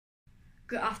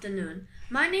Good afternoon.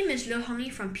 My name is Liu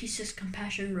Hongyi from P6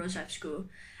 Compassion Rosyth School.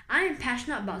 I am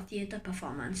passionate about theatre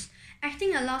performance.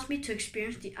 Acting allows me to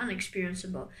experience the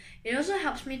unexperiencable. It also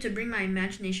helps me to bring my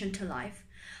imagination to life.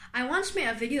 I once made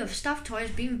a video of stuffed toys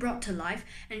being brought to life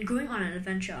and going on an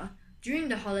adventure. During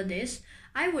the holidays,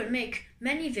 I would make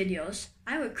many videos.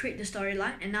 I would create the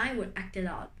storyline and I would act it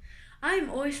out. I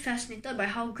am always fascinated by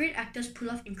how great actors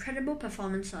pull off incredible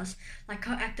performances, like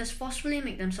how actors forcefully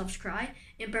make themselves cry,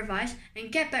 improvise,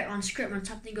 and get back on script when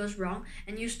something goes wrong,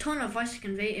 and use tone of voice to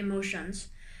convey emotions.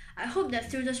 I hope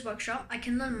that through this workshop, I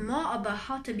can learn more about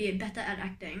how to be better at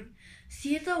acting.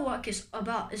 Theatre work is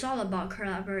all about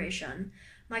collaboration.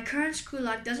 My current school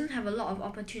life doesn't have a lot of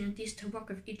opportunities to work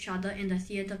with each other in the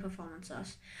theatre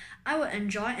performances. I would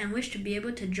enjoy and wish to be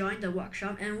able to join the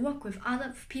workshop and work with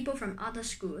other people from other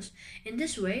schools. In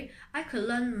this way, I could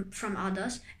learn from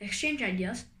others, exchange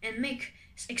ideas, and make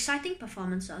exciting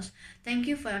performances. Thank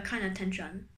you for your kind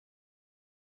attention.